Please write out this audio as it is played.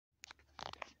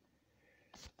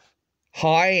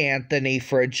Hi, Antony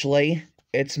Fritchlee.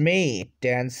 It's me,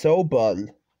 Dan Sobel.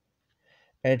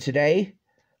 And today,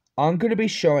 I'm going to be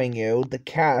showing you the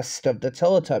cast of the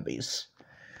Teletubbies.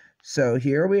 So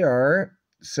here we are.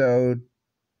 So,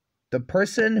 the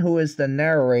person who is the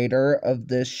narrator of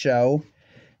this show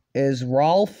is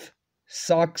Rolf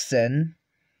Saxon.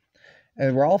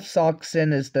 And Rolf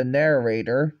Saxon is the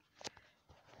narrator.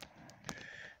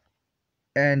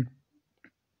 And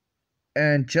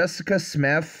Jessica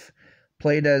Smith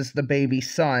played as the baby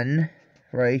son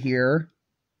right here.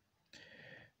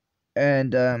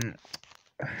 And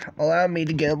allow me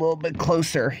to get a little bit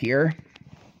closer here.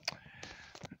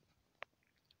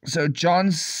 So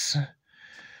John Smitten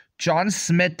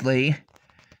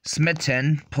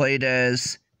played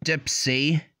as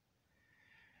Dipsy,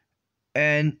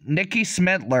 and Nikki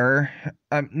Smitley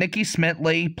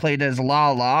played as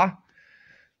Lala.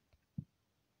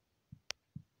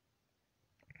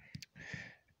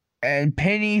 And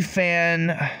Penny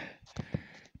Fan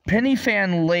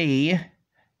Lee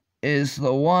is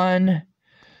the one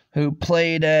who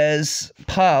played as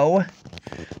Poe.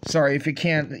 Sorry if you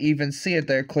can't even see it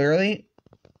there clearly.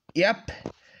 Yep,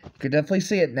 you can definitely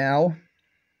see it now.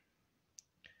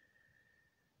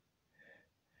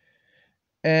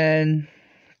 And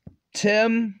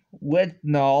Tim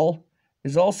Whitnall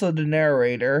is also the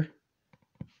narrator.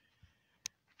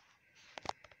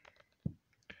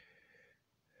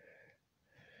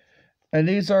 And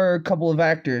these are a couple of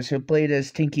actors who played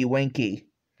as Tinky Winky.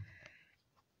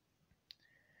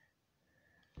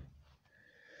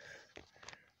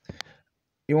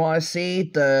 You want to see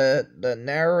the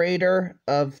narrator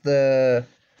of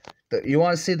you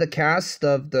want to see the cast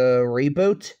of the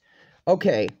reboot?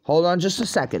 Okay, hold on just a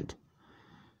second.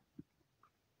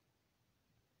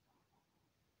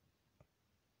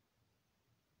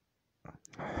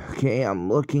 Okay, I'm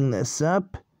looking this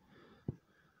up.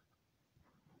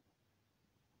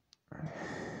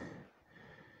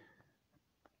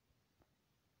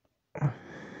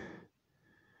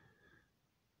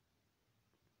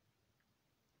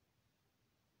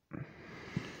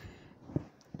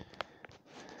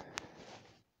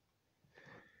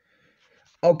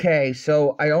 Okay,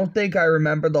 so I don't think I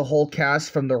remember the whole cast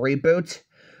from the reboot,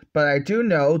 but I do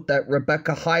know that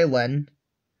Rebecca Hyland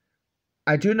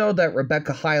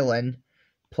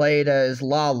played as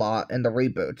Lala in the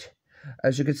reboot.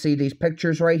 As you can see these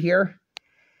pictures right here.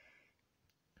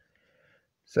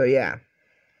 So yeah.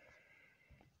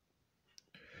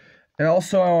 And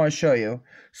also I want to show you.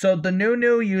 So the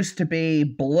Nunu used to be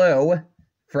blue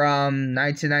from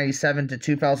 1997 to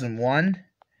 2001.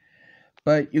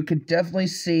 But you could definitely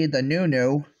see the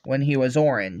Nunu when he was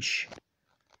orange.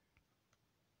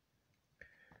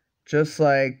 Just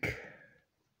like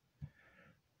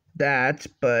that,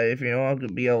 but if you don't want to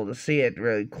be able to see it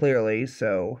really clearly,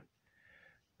 so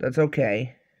that's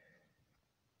okay.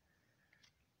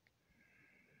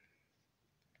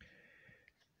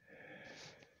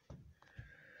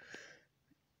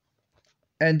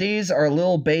 And these are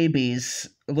little babies,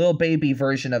 a little baby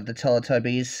version of the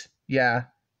Teletubbies. Yeah.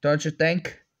 Don't you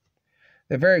think?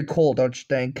 They're very cool, don't you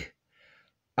think?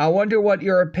 I wonder what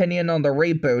your opinion on the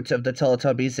reboot of the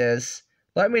Teletubbies is.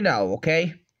 Let me know,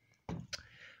 okay?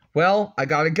 Well, I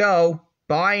gotta go.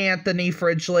 Bye, Antony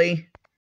Fritchlee.